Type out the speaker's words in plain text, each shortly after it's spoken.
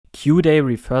qday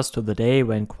refers to the day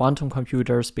when quantum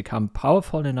computers become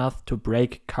powerful enough to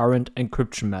break current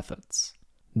encryption methods.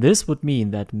 This would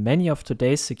mean that many of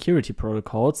today's security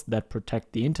protocols that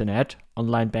protect the internet,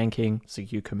 online banking,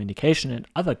 secure communication, and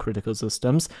other critical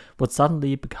systems would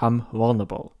suddenly become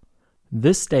vulnerable.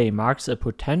 This day marks a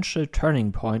potential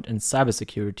turning point in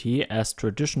cybersecurity as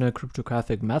traditional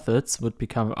cryptographic methods would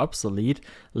become obsolete,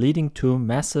 leading to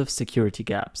massive security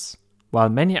gaps. While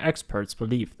many experts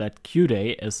believe that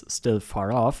qday is still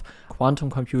far off, quantum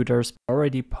computers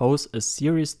already pose a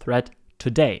serious threat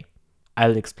today.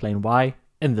 I'll explain why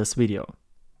in this video.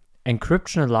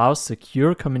 Encryption allows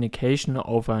secure communication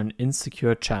over an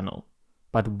insecure channel.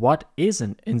 But what is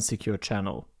an insecure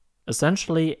channel?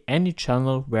 Essentially, any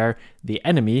channel where the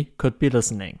enemy could be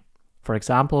listening. For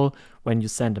example, when you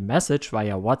send a message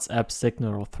via WhatsApp,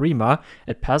 Signal, or Threema,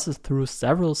 it passes through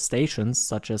several stations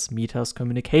such as Meta's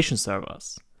communication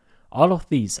servers. All of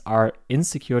these are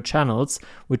insecure channels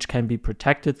which can be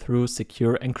protected through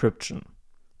secure encryption.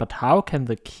 But how can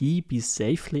the key be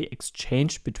safely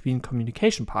exchanged between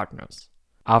communication partners?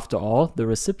 After all, the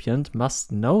recipient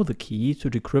must know the key to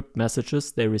decrypt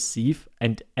messages they receive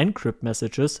and encrypt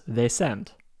messages they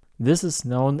send. This is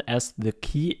known as the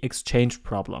key exchange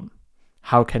problem.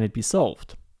 How can it be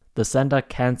solved? The sender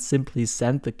can't simply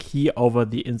send the key over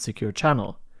the insecure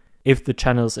channel. If the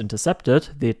channel is intercepted,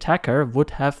 the attacker would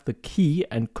have the key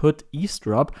and could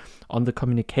eavesdrop on the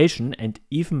communication and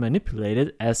even manipulate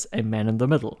it as a man in the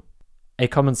middle. A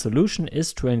common solution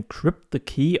is to encrypt the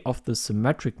key of the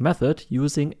symmetric method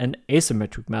using an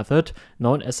asymmetric method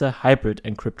known as a hybrid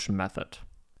encryption method.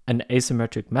 An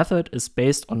asymmetric method is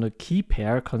based on a key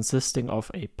pair consisting of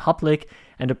a public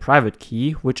and a private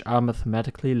key which are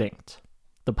mathematically linked.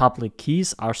 The public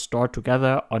keys are stored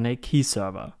together on a key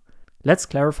server. Let's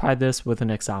clarify this with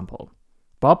an example.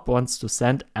 Bob wants to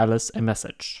send Alice a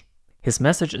message. His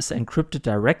message is encrypted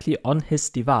directly on his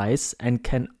device and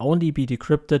can only be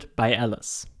decrypted by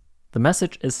Alice. The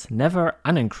message is never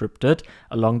unencrypted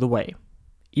along the way.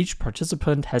 Each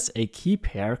participant has a key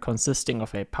pair consisting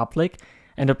of a public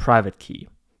and a private key.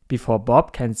 Before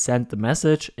Bob can send the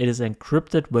message, it is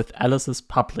encrypted with Alice's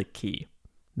public key.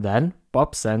 Then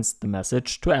Bob sends the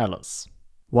message to Alice.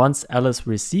 Once Alice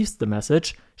receives the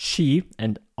message, she,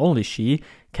 and only she,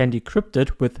 can decrypt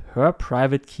it with her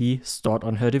private key stored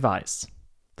on her device.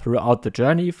 Throughout the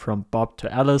journey from Bob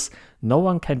to Alice, no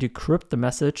one can decrypt the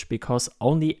message because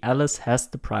only Alice has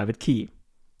the private key.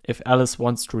 If Alice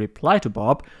wants to reply to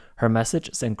Bob, her message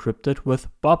is encrypted with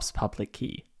Bob's public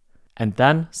key, and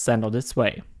then sent on its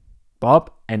way.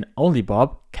 Bob, and only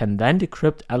Bob, can then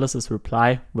decrypt Alice's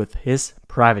reply with his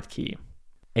private key.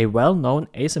 A well-known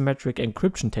asymmetric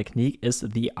encryption technique is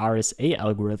the RSA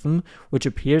algorithm, which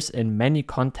appears in many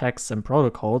contexts and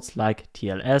protocols like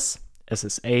TLS,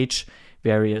 SSH,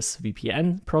 various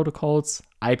VPN protocols,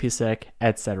 IPsec,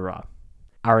 etc.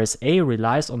 RSA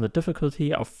relies on the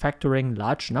difficulty of factoring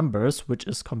large numbers, which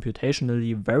is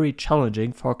computationally very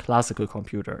challenging for classical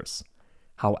computers.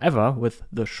 However, with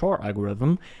the Shor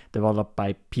algorithm, developed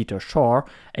by Peter Shor,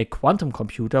 a quantum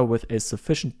computer with a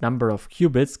sufficient number of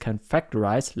qubits can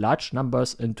factorize large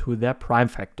numbers into their prime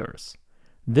factors.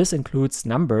 This includes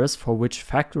numbers for which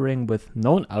factoring with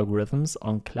known algorithms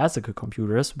on classical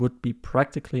computers would be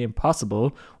practically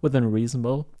impossible within a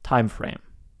reasonable time frame.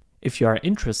 If you are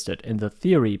interested in the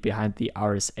theory behind the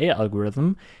RSA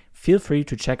algorithm, feel free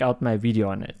to check out my video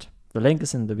on it. The link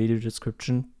is in the video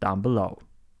description down below.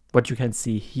 What you can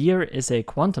see here is a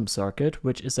quantum circuit,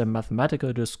 which is a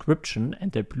mathematical description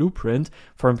and a blueprint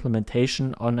for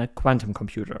implementation on a quantum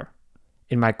computer.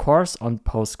 In my course on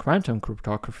post-quantum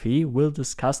cryptography, we'll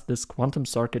discuss this quantum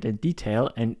circuit in detail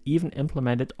and even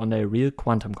implement it on a real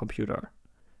quantum computer.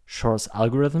 Shor's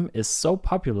algorithm is so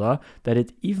popular that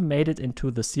it even made it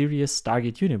into the series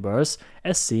Stargate Universe,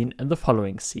 as seen in the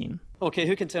following scene. Okay,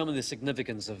 who can tell me the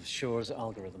significance of Shor's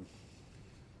algorithm?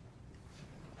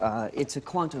 It's a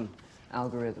quantum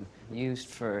algorithm used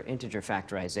for integer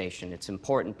factorization. It's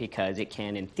important because it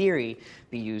can, in theory,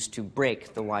 be used to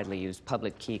break the widely used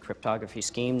public key cryptography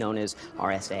scheme known as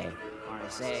RSA.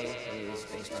 RSA is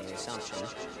based on the assumption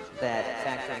that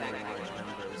factoring large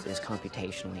numbers is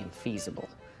computationally infeasible.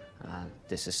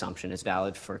 This assumption is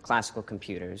valid for classical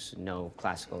computers. No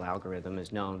classical algorithm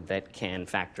is known that can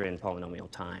factor in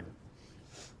polynomial time.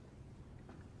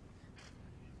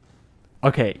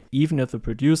 Okay, even if the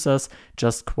producers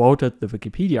just quoted the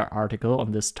Wikipedia article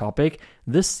on this topic,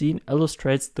 this scene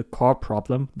illustrates the core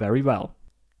problem very well.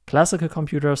 Classical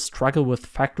computers struggle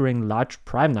with factoring large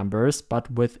prime numbers, but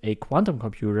with a quantum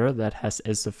computer that has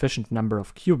a sufficient number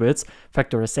of qubits,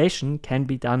 factorization can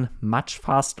be done much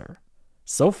faster.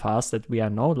 so fast that we are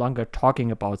no longer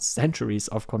talking about centuries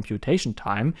of computation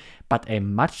time, but a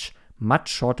much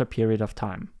shorter period of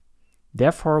time.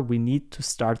 Therefore, we need to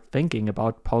start thinking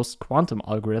about post-quantum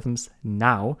algorithms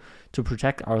now to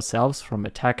protect ourselves from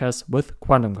attackers with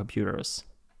quantum computers.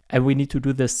 And we need to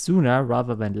do this sooner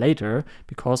rather than later,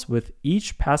 because with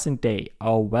each passing day,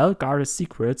 our well-guarded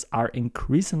secrets are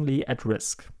increasingly at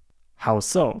risk. How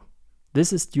so?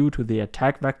 This is due to the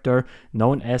attack vector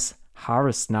known as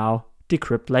Harvest Now,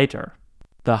 Decrypt Later.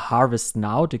 The Harvest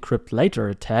Now, Decrypt Later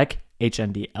attack,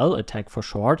 HNDL attack for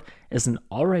short, is an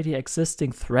already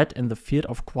existing threat in the field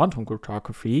of quantum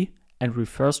cryptography and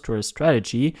refers to a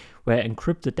strategy where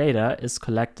encrypted data is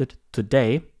collected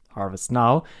today, Harvest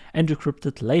Now, and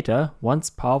decrypted later once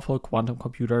powerful quantum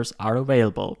computers are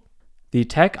available. The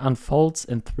attack unfolds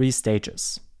in 3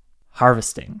 stages.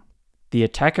 Harvesting. The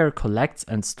attacker collects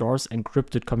and stores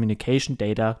encrypted communication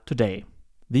data today.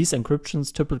 These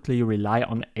encryptions typically rely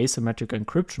on asymmetric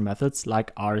encryption methods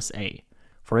like RSA.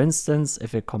 For instance,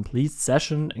 if a complete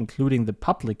session, including the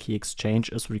public key exchange,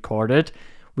 is recorded,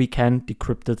 we can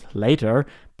decrypt it later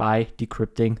by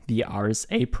decrypting the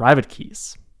RSA private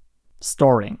keys.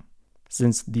 Storing.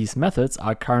 Since these methods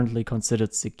are currently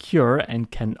considered secure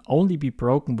and can only be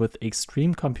broken with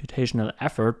extreme computational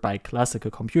effort by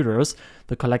classical computers,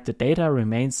 the collected data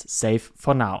remains safe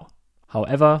for now.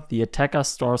 However, the attacker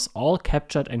stores all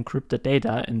captured encrypted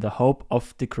data in the hope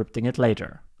of decrypting it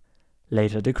later.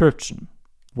 Later decryption.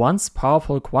 Once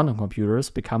powerful quantum computers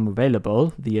become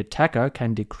available, the attacker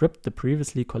can decrypt the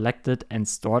previously collected and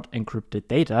stored encrypted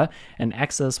data and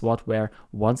access what were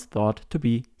once thought to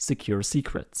be secure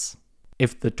secrets.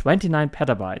 If the 29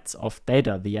 petabytes of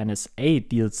data the NSA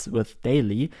deals with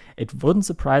daily, it wouldn't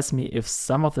surprise me if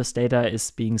some of this data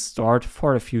is being stored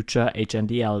for a future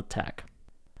HNDL attack.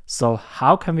 So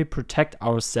how can we protect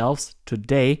ourselves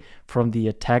today from the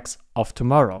attacks of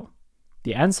tomorrow?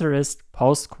 The answer is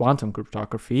post-quantum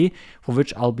cryptography, for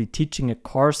which I'll be teaching a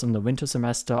course in the winter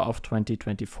semester of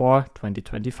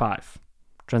 2024-2025.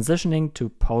 Transitioning to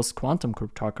post-quantum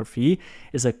cryptography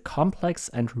is a complex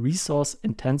and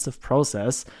resource-intensive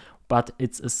process, but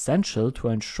it's essential to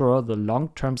ensure the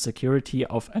long-term security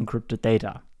of encrypted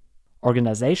data.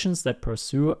 Organizations that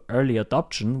pursue early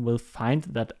adoption will find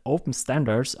that open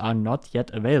standards are not yet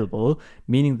available,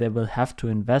 meaning they will have to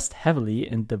invest heavily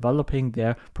in developing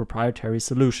their proprietary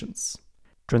solutions.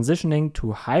 Transitioning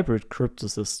to hybrid crypto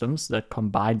systems that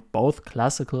combine both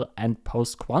classical and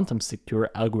post-quantum secure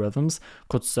algorithms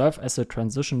could serve as a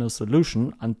transitional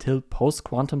solution until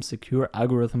post-quantum secure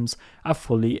algorithms are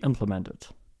fully implemented.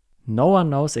 No one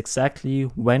knows exactly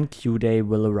when qday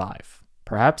will arrive.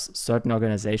 Perhaps certain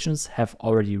organizations have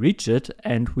already reached it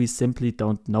and we simply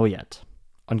don't know yet.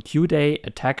 On qday,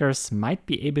 attackers might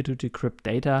be able to decrypt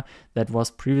data that was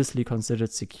previously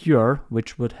considered secure,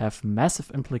 which would have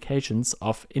massive implications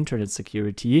of internet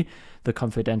security, the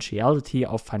confidentiality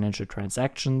of financial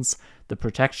transactions, the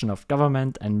protection of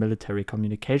government and military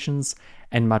communications,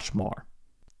 and much more.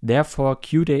 Therefore,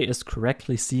 qday is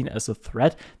correctly seen as a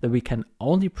threat that we can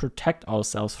only protect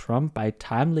ourselves from by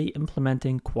timely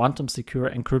implementing quantum secure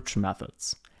encryption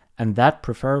methods, and that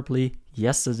preferably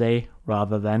yesterday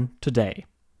rather than today.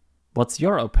 What's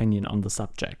your opinion on the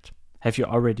subject? Have you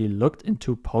already looked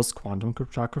into post-quantum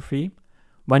cryptography?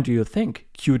 When do you think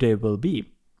qday will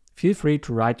be? Feel free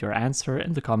to write your answer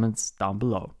in the comments down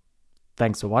below.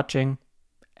 Thanks for watching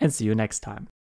and see you next time.